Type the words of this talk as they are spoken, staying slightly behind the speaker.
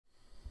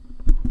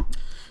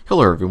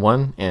Hello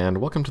everyone, and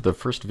welcome to the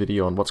first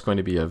video on what's going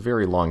to be a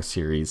very long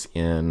series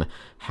in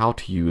how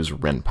to use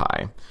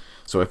Ren'Py.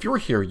 So if you're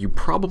here, you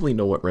probably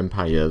know what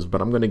Ren'Py is,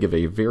 but I'm going to give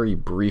a very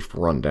brief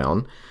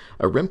rundown.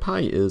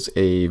 Ren'Py is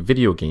a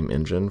video game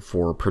engine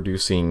for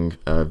producing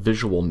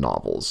visual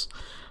novels.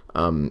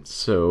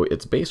 So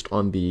it's based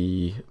on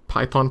the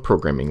Python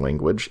programming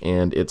language,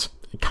 and it's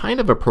kind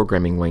of a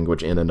programming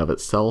language in and of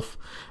itself,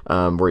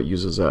 where it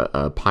uses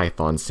a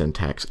Python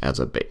syntax as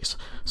a base.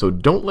 So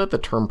don't let the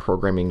term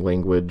programming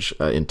language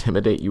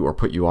intimidate you or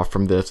put you off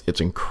from this.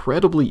 It's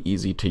incredibly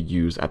easy to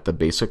use at the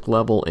basic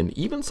level, and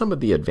even some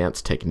of the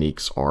advanced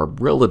techniques are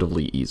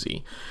relatively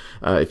easy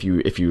if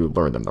you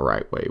learn them the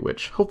right way,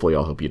 which hopefully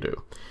I'll help you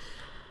do.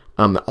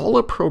 All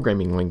a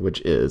programming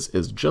language is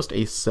just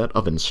a set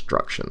of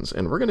instructions,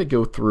 and we're going to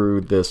go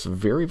through this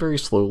very, very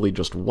slowly,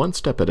 just one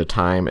step at a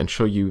time, and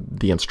show you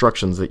the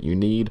instructions that you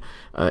need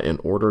in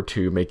order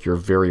to make your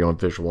very own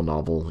visual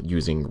novel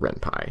using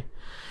Ren'Py.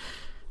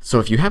 So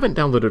if you haven't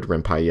downloaded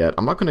Ren'Py yet,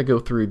 I'm not going to go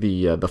through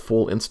the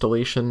full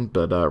installation,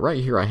 but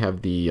right here I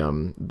have the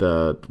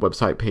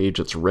website page.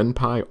 It's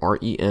Ren'Py,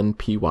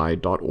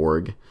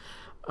 renpy.org,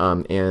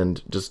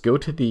 and just go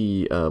to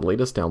the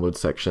latest download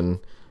section.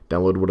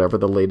 Download whatever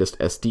the latest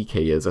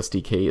SDK is.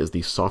 SDK is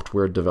the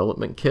software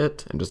development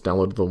kit, and just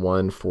download the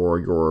one for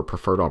your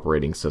preferred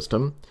operating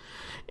system.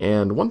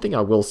 And one thing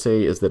I will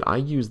say is that I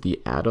use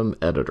the Atom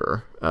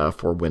editor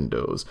for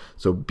Windows,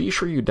 so be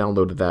sure you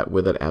download that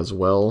with it as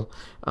well.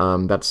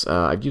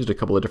 I've used a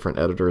couple of different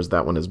editors.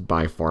 That one is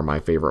by far my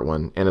favorite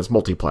one, and it's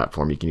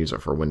multi-platform. You can use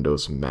it for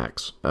Windows,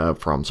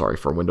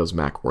 for Windows,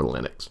 Mac, or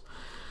Linux.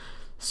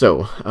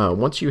 So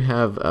once you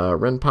have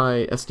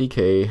Ren'Py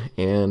SDK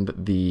and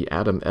the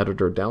Atom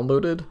editor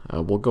downloaded,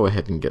 we'll go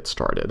ahead and get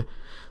started.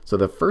 So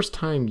the first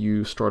time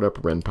you start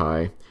up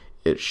Ren'Py,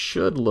 it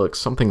should look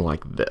something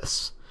like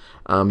this.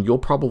 You'll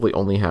probably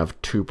only have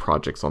two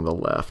projects on the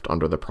left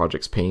under the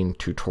projects pane,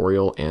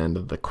 tutorial,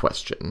 and the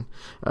question.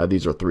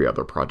 These are three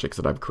other projects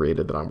that I've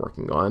created that I'm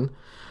working on.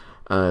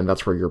 And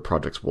that's where your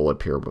projects will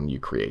appear when you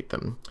create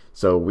them.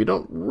 So we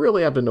don't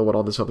really have to know what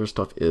all this other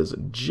stuff is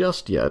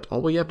just yet.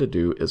 All we have to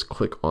do is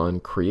click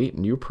on Create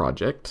New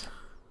Project,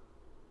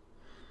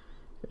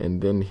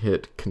 and then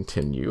hit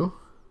Continue,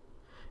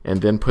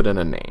 and then put in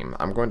a name.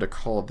 I'm going to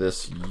call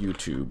this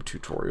YouTube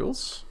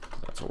Tutorials.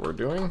 That's what we're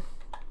doing.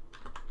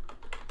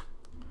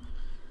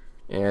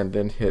 And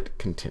then hit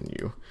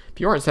Continue. If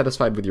you aren't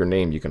satisfied with your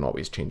name, you can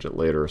always change it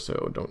later,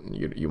 so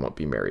you won't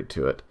be married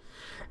to it.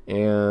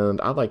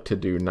 And I like to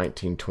do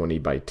 1920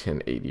 by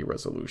 1080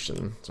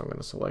 resolution, so I'm going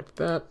to select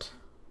that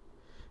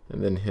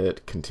and then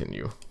hit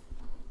Continue.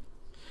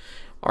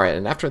 Alright,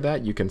 and after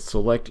that you can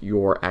select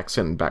your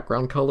accent and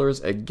background colors.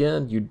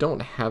 Again, you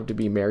don't have to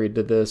be married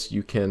to this.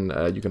 You can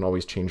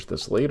always change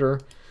this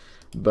later,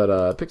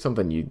 but pick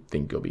something you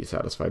think you'll be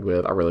satisfied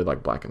with. I really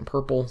like black and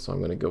purple, so I'm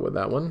going to go with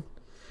that one.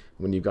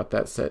 When you've got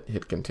that set,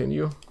 hit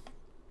Continue,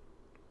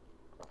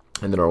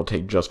 and then it'll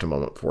take just a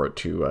moment for it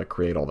to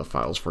create all the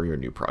files for your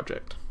new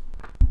project.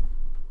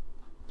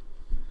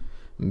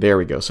 There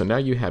we go. So now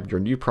you have your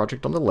new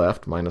project on the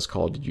left. Mine is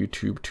called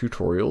YouTube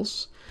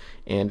Tutorials.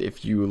 And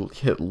if you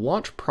hit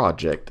Launch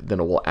Project, then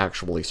it will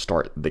actually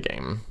start the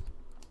game.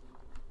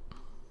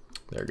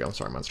 There we go.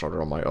 Sorry, mine started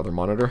on my other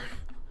monitor.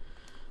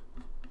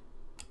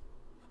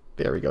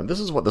 There we go. This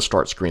is what the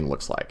start screen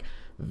looks like.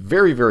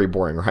 Very, very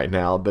boring right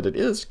now, but it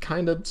is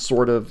kind of,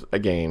 sort of a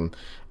game.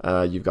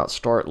 You've got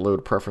start,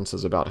 load,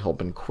 preferences, about,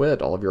 help, and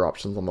quit. All of your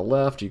options on the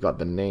left. You've got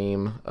the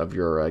name of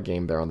your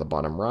game there on the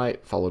bottom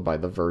right, followed by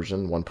the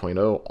version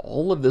 1.0.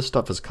 All of this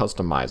stuff is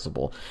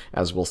customizable,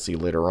 as we'll see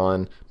later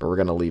on, but we're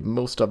going to leave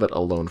most of it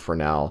alone for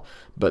now.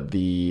 But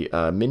the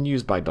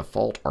menus by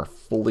default are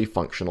fully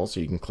functional, so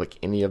you can click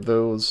any of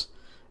those,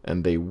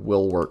 and they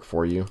will work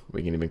for you.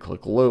 We can even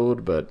click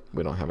load, but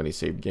we don't have any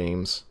saved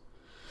games.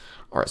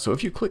 Alright, so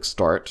if you click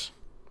Start,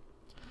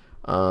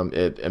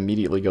 it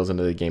immediately goes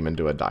into the game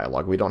into a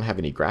dialog. We don't have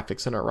any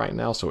graphics in it right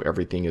now, so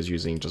everything is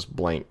using just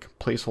blank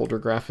placeholder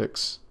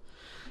graphics.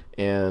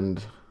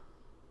 And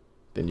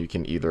then you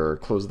can either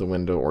close the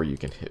window or you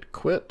can hit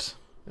Quit,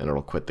 and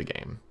it'll quit the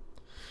game.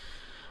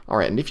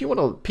 Alright, and if you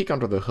want to peek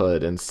under the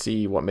hood and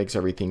see what makes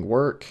everything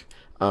work,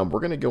 we're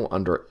going to go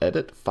under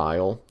Edit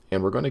File,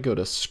 and we're going to go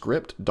to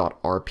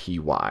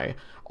script.rpy.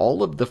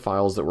 All of the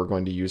files that we're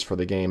going to use for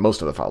the game,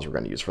 most of the files we're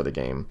going to use for the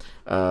game,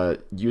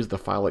 use the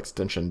file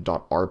extension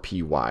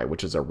 .rpy,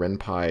 which is a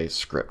Ren'Py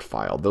script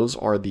file. Those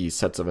are the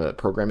sets of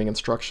programming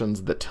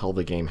instructions that tell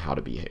the game how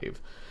to behave.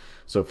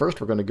 So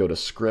first we're going to go to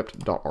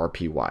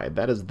script.rpy.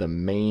 That is the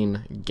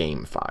main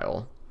game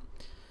file.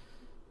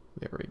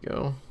 There we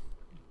go.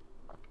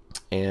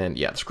 And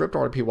yeah,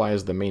 script.rpy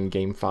is the main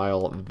game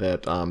file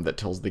that that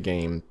tells the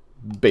game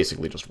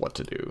basically just what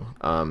to do.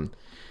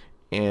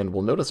 And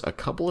we'll notice a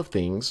couple of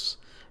things.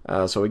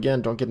 So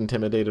again, don't get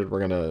intimidated.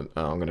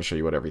 I'm gonna show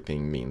you what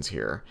everything means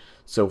here.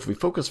 So if we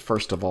focus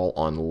first of all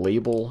on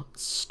label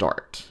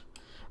start,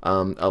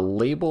 A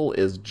label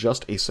is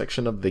just a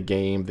section of the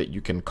game that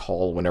you can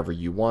call whenever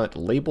you want.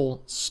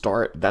 Label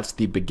start, that's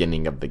the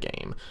beginning of the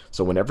game.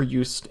 So whenever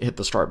you hit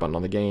the start button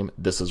on the game,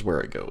 this is where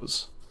it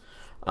goes.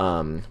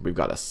 We've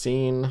got a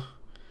scene,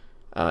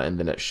 and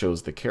then it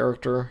shows the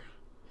character,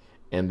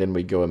 and then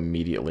we go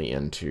immediately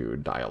into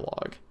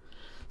dialogue.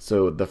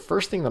 So the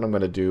first thing that I'm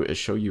going to do is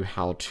show you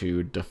how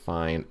to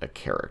define a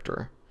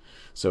character.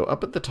 So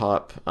up at the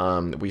top,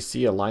 we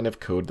see a line of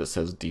code that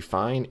says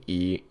define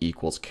E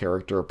equals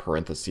character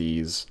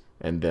parentheses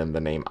and then the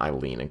name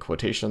Eileen in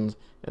quotations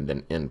and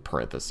then in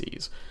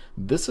parentheses.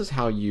 This is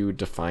how you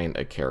define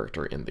a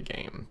character in the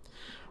game.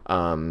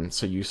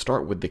 So you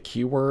start with the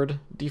keyword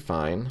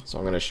define. So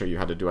I'm going to show you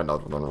how to do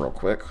another one real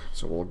quick.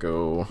 So we'll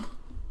go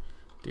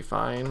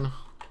define.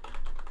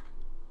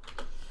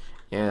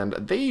 And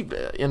they,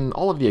 in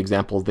all of the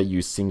examples, they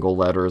use single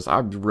letters. I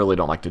really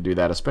don't like to do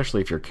that, especially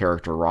if your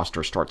character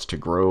roster starts to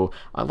grow.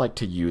 I like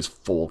to use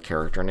full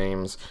character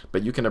names,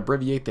 but you can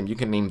abbreviate them. You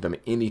can name them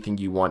anything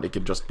you want. It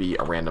could just be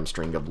a random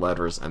string of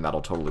letters, and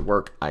that'll totally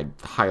work. I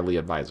highly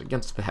advise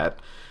against that,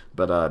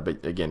 but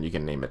again, you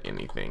can name it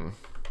anything.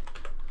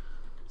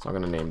 So I'm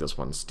going to name this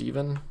one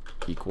Steven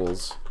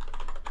equals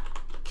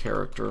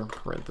character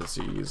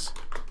parentheses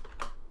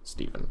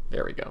Steven.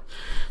 There we go.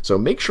 So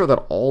make sure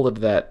that all of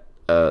that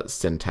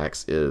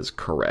syntax is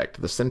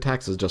correct. The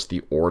syntax is just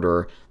the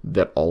order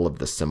that all of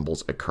the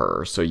symbols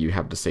occur. So you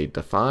have to say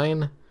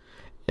define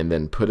and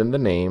then put in the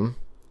name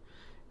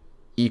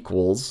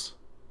equals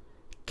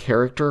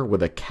character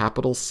with a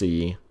capital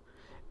C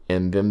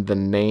and then the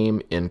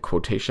name in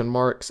quotation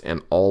marks,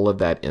 and all of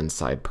that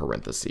inside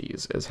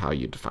parentheses is how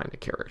you define a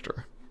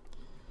character.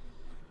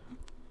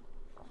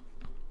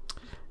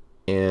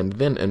 And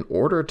then in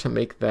order to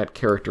make that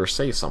character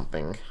say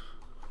something,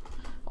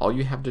 all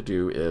you have to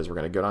do is we're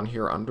going to go down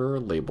here under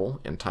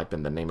label and type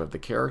in the name of the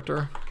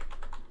character,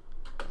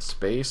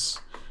 space,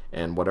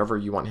 and whatever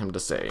you want him to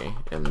say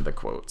in the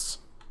quotes.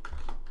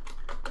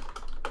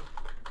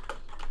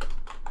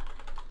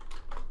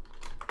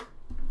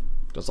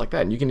 Just like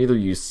that. And you can either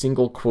use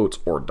single quotes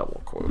or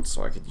double quotes.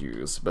 So I could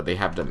use, but they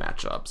have to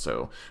match up.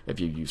 So if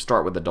you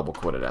start with a double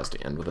quote, it has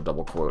to end with a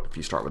double quote. If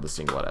you start with a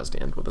single, it has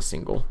to end with a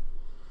single.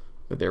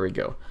 But there we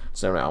go.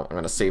 So now I'm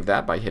going to save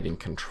that by hitting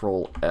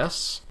Control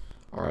S.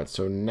 All right,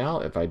 so now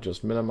if I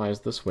just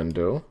minimize this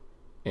window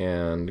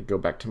and go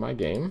back to my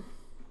game,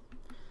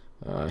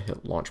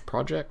 hit Launch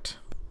Project.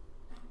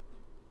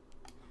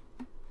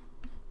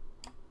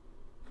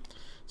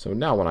 So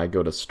now when I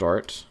go to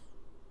Start,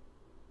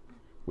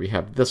 we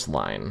have this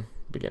line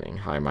beginning.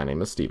 Hi, my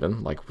name is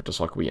Steven,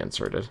 just like we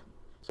inserted.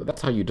 So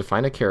that's how you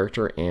define a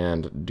character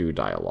and do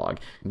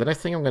dialogue. The next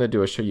thing I'm going to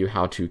do is show you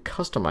how to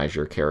customize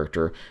your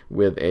character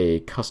with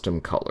a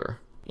custom color.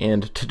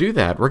 And to do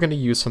that, we're going to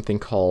use something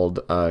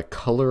called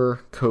color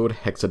code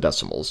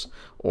hexadecimals,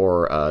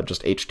 or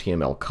just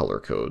HTML color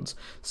codes.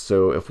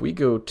 So if we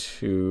go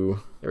to,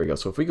 there we go.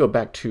 So if we go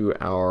back to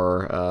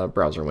our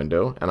browser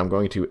window, and I'm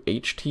going to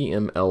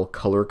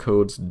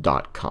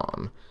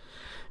htmlcolorcodes.com.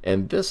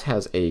 And this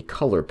has a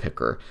color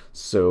picker,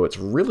 so it's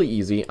really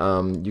easy.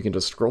 You can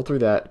just scroll through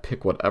that,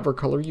 pick whatever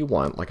color you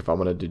want. Like if I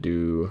wanted to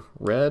do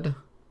red,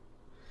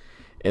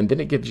 and then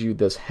it gives you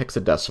this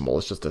hexadecimal.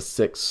 It's just a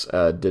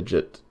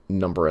 6-digit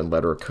number and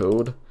letter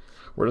code.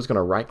 We're just going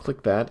to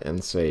right-click that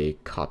and say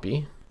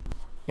copy,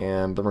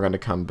 and then we're going to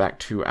come back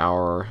to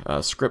our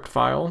script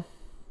file,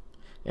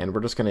 and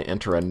we're just going to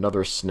enter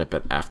another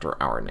snippet after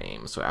our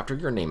name. So after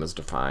your name is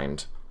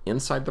defined,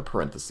 inside the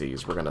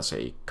parentheses, we're going to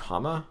say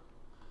comma,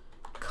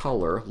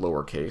 color,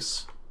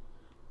 lowercase,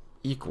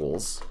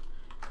 equals,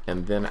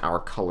 and then our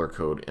color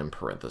code in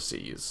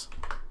parentheses,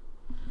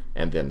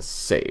 and then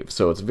save.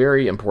 So it's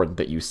very important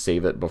that you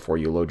save it before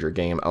you load your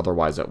game,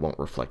 otherwise it won't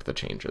reflect the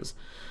changes.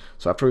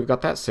 So after we've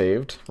got that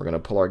saved, we're going to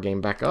pull our game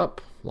back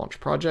up,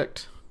 launch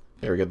project.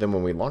 There we go. Then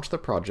when we launch the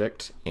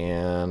project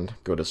and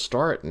go to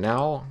start,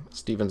 now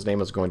Steven's name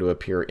is going to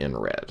appear in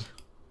red,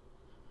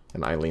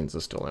 and Eileen's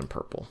is still in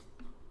purple.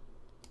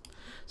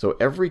 So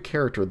every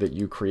character that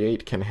you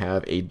create can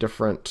have a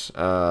different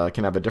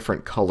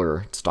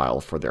color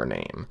style for their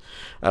name.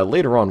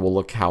 Later on, we'll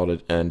look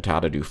into how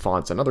to do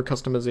fonts and other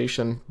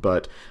customization,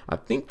 but I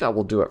think that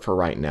will do it for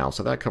right now.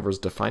 So that covers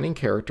defining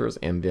characters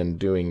and then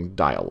doing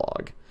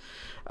dialogue.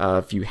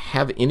 If you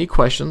have any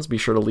questions, be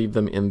sure to leave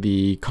them in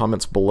the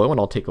comments below and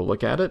I'll take a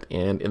look at it.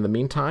 And in the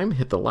meantime,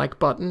 hit the like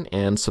button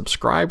and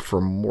subscribe for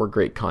more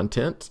great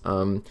content,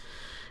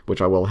 which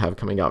I will have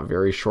coming out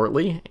very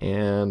shortly.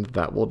 And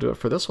that will do it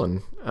for this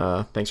one.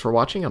 Thanks for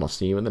watching, and I'll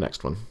see you in the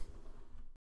next one.